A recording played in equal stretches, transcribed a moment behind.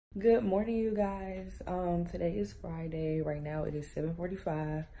Good morning, you guys. Today is Friday. Right now it is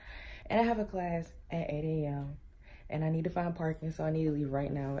 7:45 and I have a class at 8 a.m. and I need to find parking, so I need to leave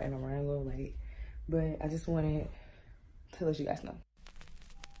right now and I'm running a little late. But I just wanted to let you guys know.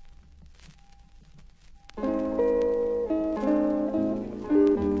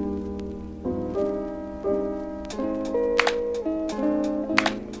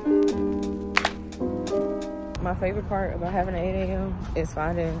 My favorite part about having an 8 a.m. is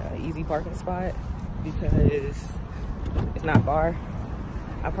finding an easy parking spot because it's not far.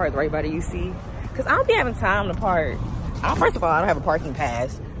 I parked right by the UC because I don't be having time to park. First of all, I don't have a parking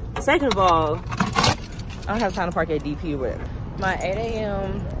pass. Second of all, I don't have time to park at DP or whatever. My 8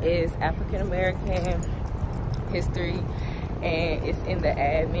 a.m. is African American history and it's in the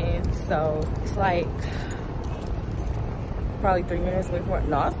admin. So it's like probably 3 minutes away from it.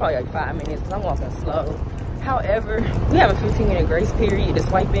 No, it's probably like 5 minutes because I'm walking slow. However, we have a 15-minute grace period to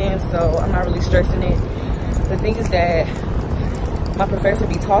swipe in, so I'm not really stressing it. The thing is that my professor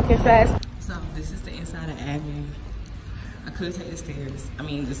be talking fast. So this is the inside of admin. I could take the stairs. I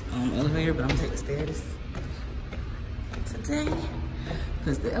mean, this elevator, but I'm gonna take the stairs today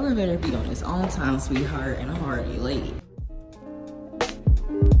because the elevator be on its own time, sweetheart, and I'm already late.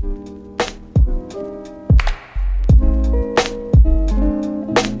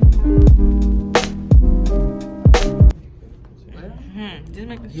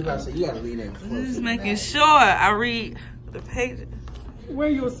 You gotta say, you gotta read that close. Just making sure I read the page. Where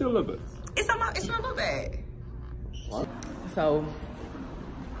your syllabus? It's in my book bag. What? So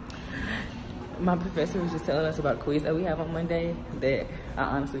my professor was just telling us about a quiz that we have on Monday that I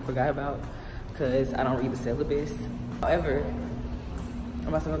honestly forgot about because I don't read the syllabus. However, I'm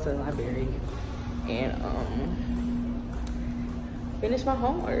about to go to the library and finish my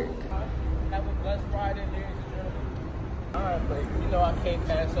homework. Have a blessed Friday, ladies and gentlemen. Alright, but you know I can't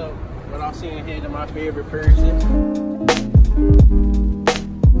pass up what I'm seeing here to my favorite person.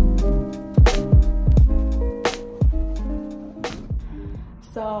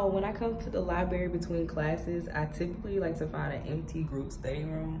 So when I come to the library between classes, I typically like to find an empty group study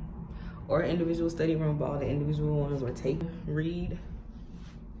room or an individual study room, but all the individual ones were taken. Read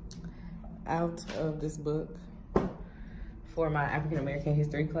out of this book for my African American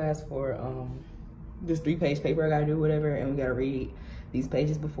history class for this 3-page paper I gotta do, whatever, and we gotta read these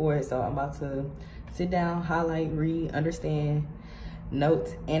pages before it. So I'm about to sit down, highlight, read, understand, note,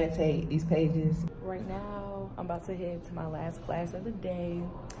 annotate these pages. Right now, I'm about to head to my last class of the day,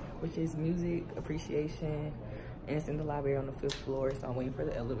 which is music appreciation, and it's in the library on the 5th floor, so I'm waiting for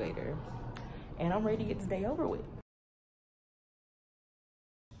the elevator. And I'm ready to get this day over with.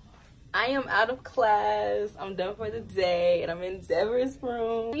 I am out of class. I'm done for the day and I'm in Deborah's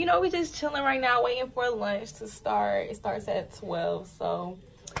room. You know, we're just chilling right now, waiting for lunch to start. It starts at 12, so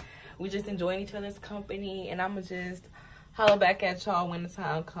we're just enjoying each other's company, and I'm gonna just holler back at y'all when the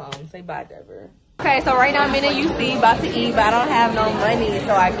time comes. Say bye, Deborah. Okay, so right now I'm in a UC about to eat, but I don't have no money,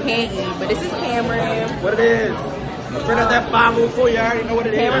 so I can't eat. But this is Cameron. What it is? Straight up that 504, you already know what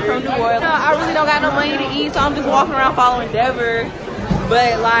it is. Cameron from New Orleans. No, I really don't got no money to eat, so I'm just walking around following Deborah.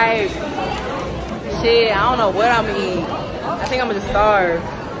 But like, shit, I don't know what I'm gonna eat. I think I'm gonna just starve.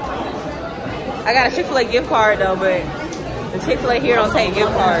 I got a Chick-fil-A gift card though, but the Chick-fil-A here don't take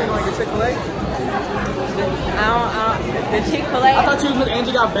gift cards. You like a Chick-fil-A? The Chick-fil-A. I thought you was with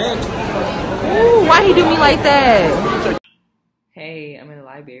angiegotbandss. Ooh, why he do me like that? Hey, I'm in the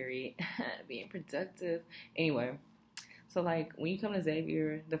library, being productive. Anyway, so like when you come to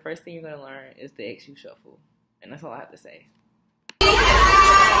Xavier, the first thing you're gonna learn is the XU shuffle, and that's all I have to say.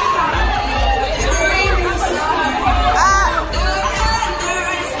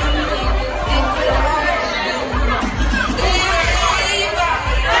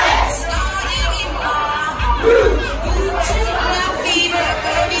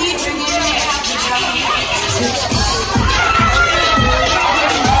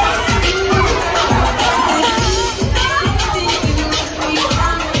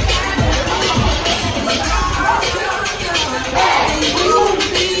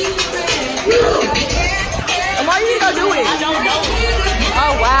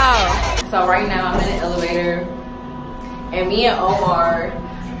 So right now I'm in the elevator and me and Omar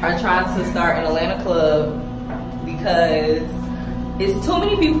are trying to start an Atlanta club because it's too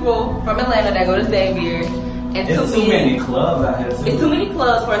many people from Atlanta that go to Xavier, and it's too many clubs out here too. It's too many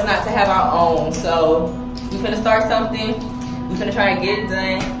clubs for us not to have our own. So we're finna start something, we're finna try and get it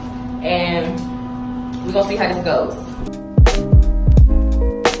done, and we're gonna see how this goes.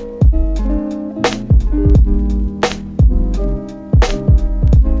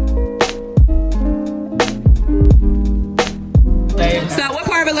 So what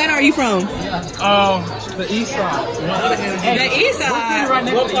part of Atlanta are you from? The east side. The east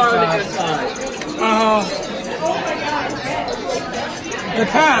side. What part of the east side? The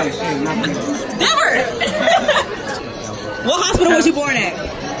town. Denver. What hospital was you born at?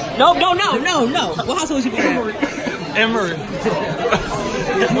 No. What hospital was you born at? Emory.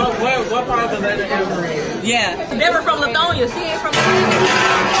 what part of the letter Emory? Yeah. Denver from Lithonia. She ain't from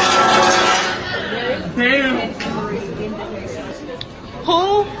Damn.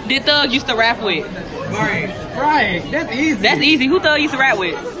 Who did Thug used to rap with? Right. That's easy. That's easy. Who Thug used to rap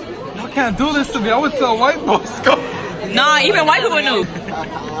with? Y'all can't do this to me. I would tell white boys go. Nah, even white people knew.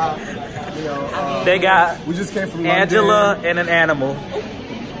 They got We just came from Angela and an animal.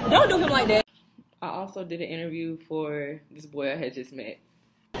 Don't do him like that. I also did an interview for this boy I had just met.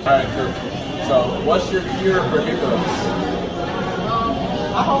 Alright, cool. So, what's your cure for hiccups?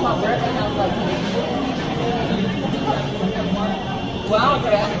 I hold my breath and I was like, well, I don't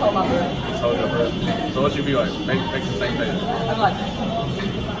care. I just hold my breath. Just hold your breath. So, what you be like? Make the same face. I'm like,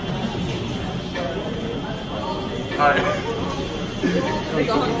 Alright.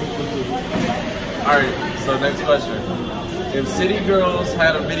 Alright, so next question. If City Girls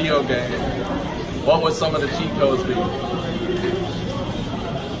had a video game, what would some of the cheat codes be?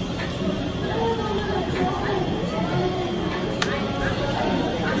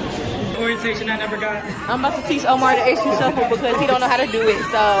 Orientation I never got. I'm about to teach Omar the Asian shuffle because he don't know how to do it.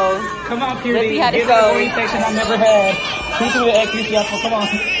 So Come on, Cutie. let's see how this Give me the goes. orientation I never had. Teach me the XU shuffle. Come on.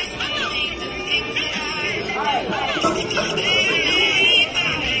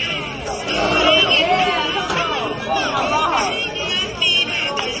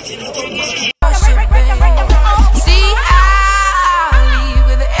 See, I'll leave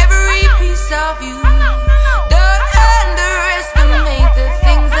with every piece of you. Don't underestimate the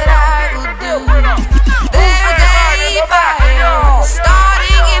things that I will do. There's a fire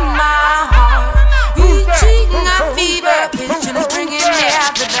starting in my heart, reaching a fever pitch and it's bringing me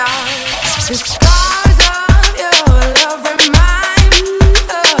out the dark. The scars of your love remind me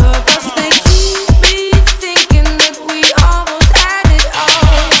of us. They keep me thinking that we almost had it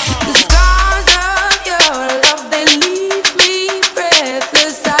all. The scars of your love, they leave me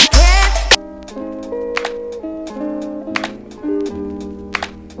breathless. I can't.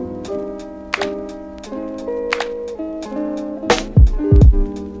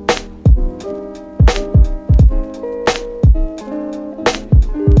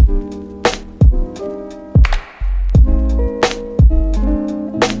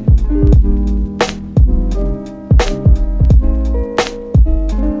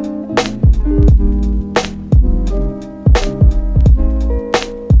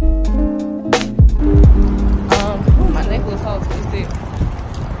 My neck was all twisted.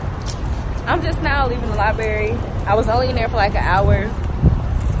 I'm just now leaving the library. I was only in there for like an hour,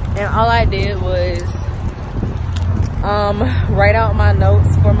 and all I did was write out my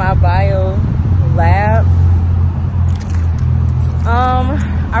notes for my bio lab.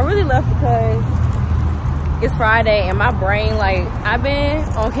 I really left because it's Friday and my brain, like, I've been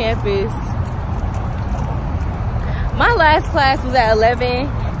on campus. My last class was at 11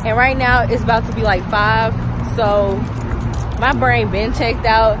 and right now it's about to be like 5, so my brain been checked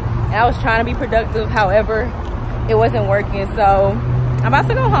out and I was trying to be productive, however it wasn't working, so I'm about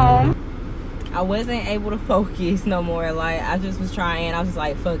to go home. I wasn't able to focus no more. Like, I just was trying. I was just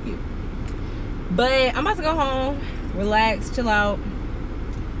like, fuck it. But I'm about to go home, relax, chill out,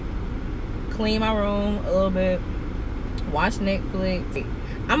 clean my room a little bit, watch Netflix.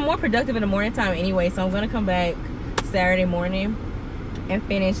 I'm more productive in the morning time anyway, so I'm gonna come back Saturday morning and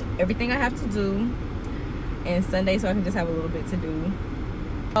finish everything I have to do, and Sunday so I can just have a little bit to do.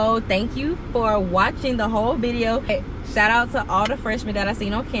 So thank you for watching the whole video. Shout out to all the freshmen that I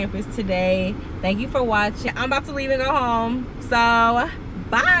seen on campus today. Thank you for watching. I'm about to leave and go home, so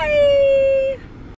bye.